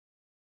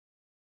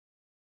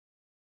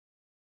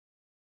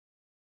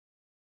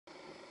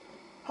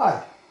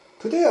Hi,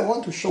 today I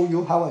want to show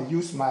you how I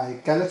use my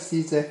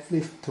Galaxy Z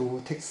Flip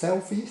to take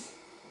selfies.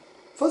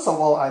 First of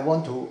all, I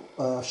want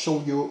to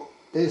show you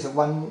there is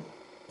one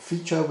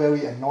feature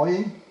very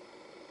annoying.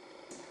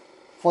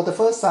 For the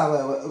first time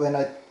when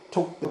I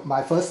took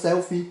my first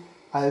selfie,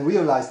 I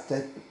realized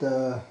that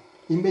the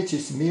image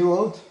is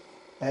mirrored,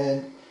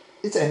 and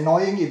it's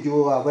annoying if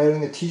you are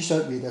wearing a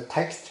t-shirt with a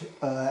text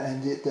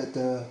and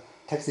the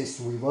text is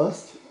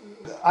reversed.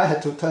 I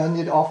had to turn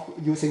it off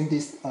using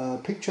these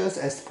pictures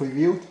as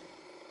previewed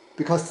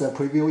because the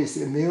preview is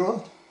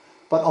mirrored.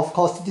 But of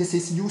course this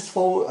is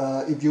useful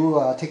if you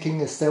are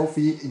taking a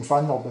selfie in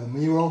front of a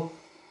mirror.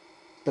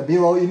 The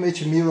mirror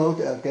image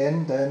mirrored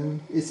again, then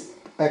it's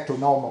back to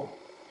normal.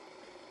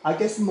 I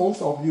guess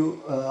most of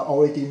you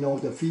already know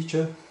the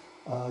feature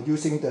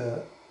using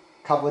the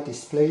cover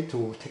display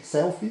to take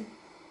selfie.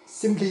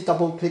 Simply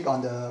double click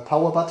on the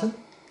power button.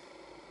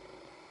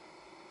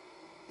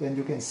 Then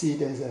you can see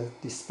there's a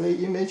display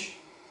image.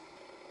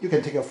 You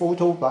can take a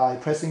photo by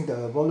pressing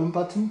the volume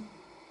button.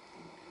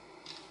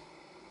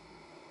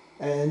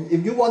 And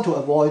if you want to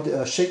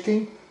avoid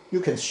shaking,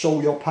 you can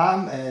show your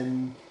palm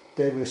and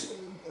there is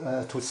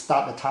to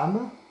start a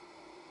timer.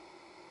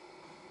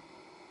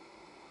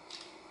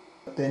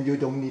 Then you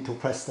don't need to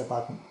press the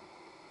button.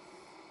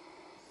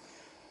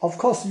 Of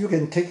course, you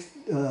can take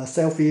a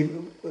selfie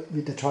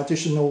with the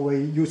traditional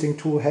way using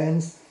two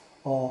hands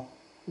or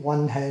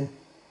one hand.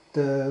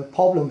 The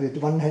problem with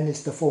one hand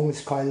is the phone is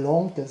quite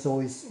long,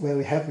 so it's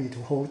very heavy to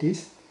hold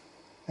this,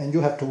 and you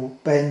have to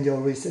bend your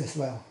wrist as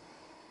well.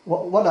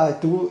 What I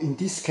do in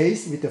this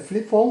case with the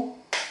flip phone,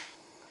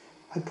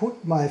 I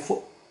put my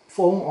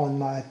phone on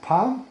my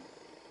palm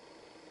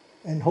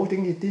and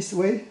holding it this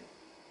way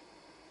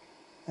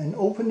and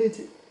open it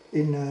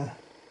in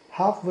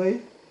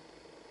halfway,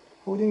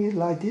 holding it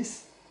like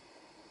this,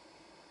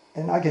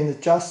 and I can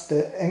adjust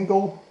the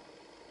angle.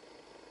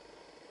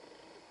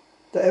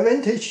 The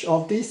advantage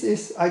of this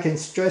is I can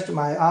stretch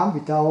my arm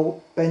without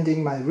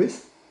bending my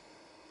wrist.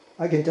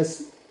 I can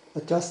just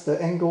adjust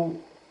the angle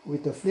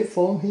with the flip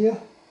phone here.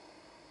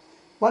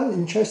 One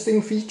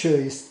interesting feature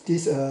is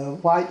this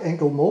wide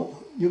angle mode.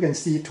 You can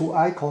see two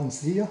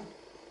icons here.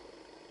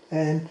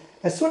 And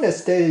as soon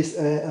as there is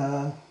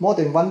more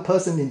than one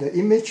person in the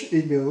image,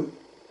 it will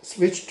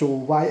switch to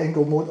wide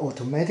angle mode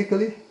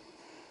automatically.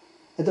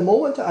 At the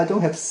moment, I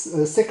don't have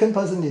a second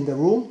person in the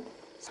room.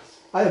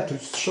 I have to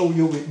show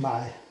you with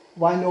my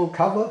vinyl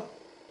cover.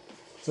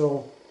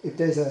 So if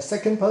there's a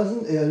second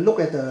person, look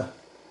at the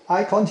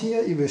icon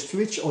here, it will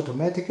switch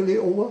automatically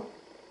over.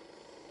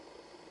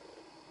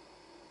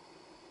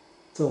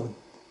 So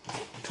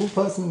two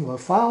persons were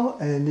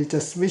found and it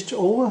just switched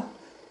over.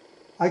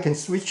 I can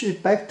switch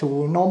it back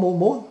to normal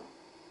mode.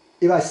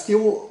 If I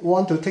still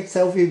want to take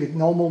selfie with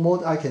normal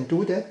mode, I can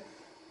do that.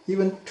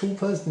 Even two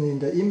persons in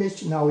the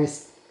image, now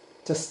it's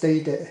just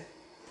stay there.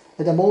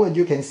 At the moment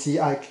you can see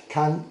I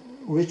can't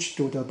reach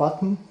to the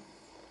button.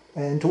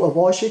 And to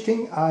avoid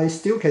shaking, I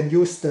still can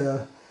use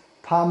the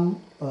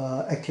palm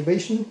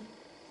activation.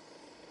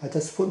 I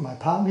just put my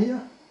palm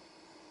here.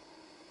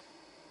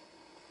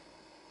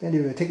 Then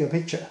it will take a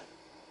picture.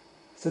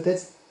 So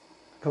that's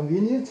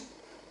convenient.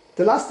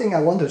 The last thing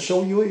I want to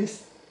show you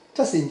is,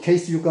 just in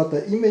case you got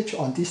the image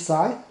on this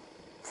side,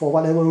 for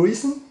whatever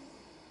reason,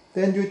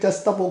 then you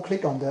just double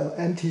click on the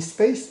empty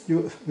space,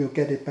 you will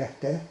get it back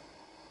there.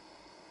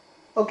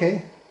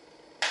 Okay,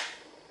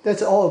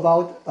 that's all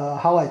about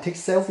how I take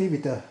selfie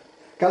with the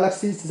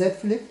Galaxy Z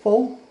Flip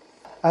phone.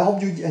 I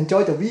hope you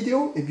enjoyed the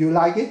video. If you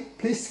like it,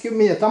 please give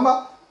me a thumb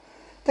up.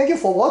 Thank you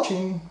for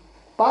watching.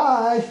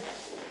 Bye.